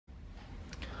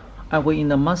We're in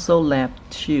the muscle lab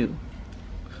 2.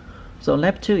 So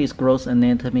lab 2 is gross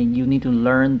anatomy. You need to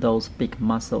learn those big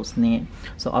muscles name.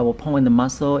 So I will point the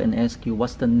muscle and ask you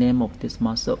what's the name of this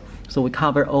muscle. So we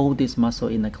cover all this muscle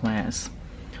in the class.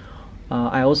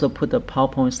 I also put the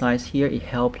PowerPoint slides here. It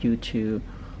helps you to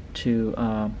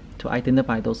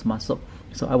identify those muscles.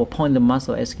 So I will point the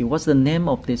muscle, ask you what's the name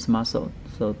of this muscle.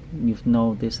 So you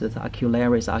know this is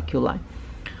ocularis oculi.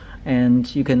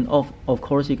 And you can, of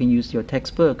course, you can use your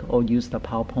textbook or use the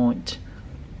PowerPoint.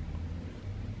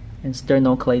 And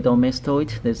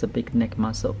sternocleidomastoid, there's a big neck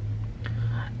muscle.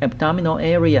 Abdominal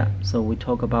area, so we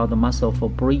talk about the muscle for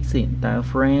breathing,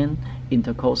 diaphragm,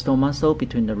 intercostal muscle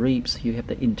between the ribs. You have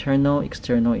the internal,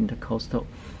 external, intercostal.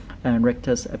 And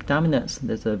rectus abdominis,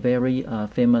 there's a very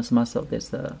famous muscle, there's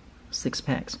the six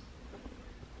packs.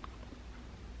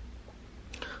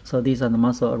 So these are the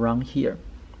muscles around here.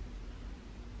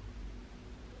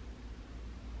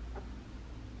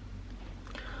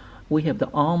 We have the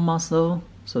arm muscle,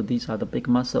 so these are the big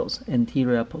muscles,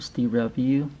 anterior, posterior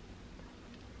view.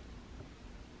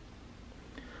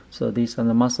 So these are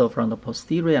the muscles from the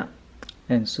posterior,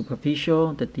 and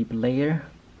superficial, the deep layer.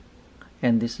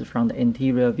 And this is from the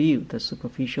anterior view, the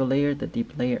superficial layer, the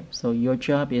deep layer. So your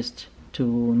job is to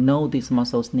know this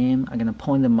muscle's name. I'm gonna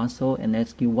point the muscle and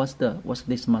ask you what's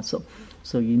this muscle.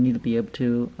 So you need to be able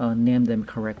to name them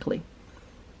correctly.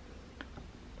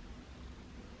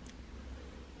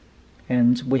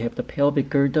 And we have the pelvic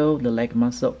girdle, the leg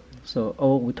muscle. So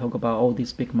we talk about all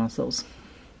these big muscles.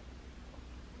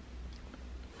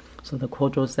 So the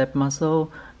quadricep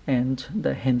muscle and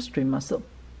the hamstring muscle.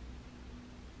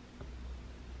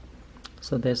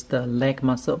 So there's the leg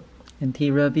muscle,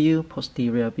 anterior view,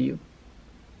 posterior view.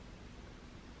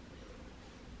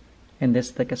 And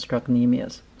that's the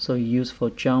gastrocnemius. So used for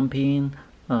jumping,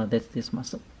 that's this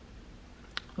muscle.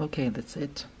 Okay, that's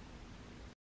it.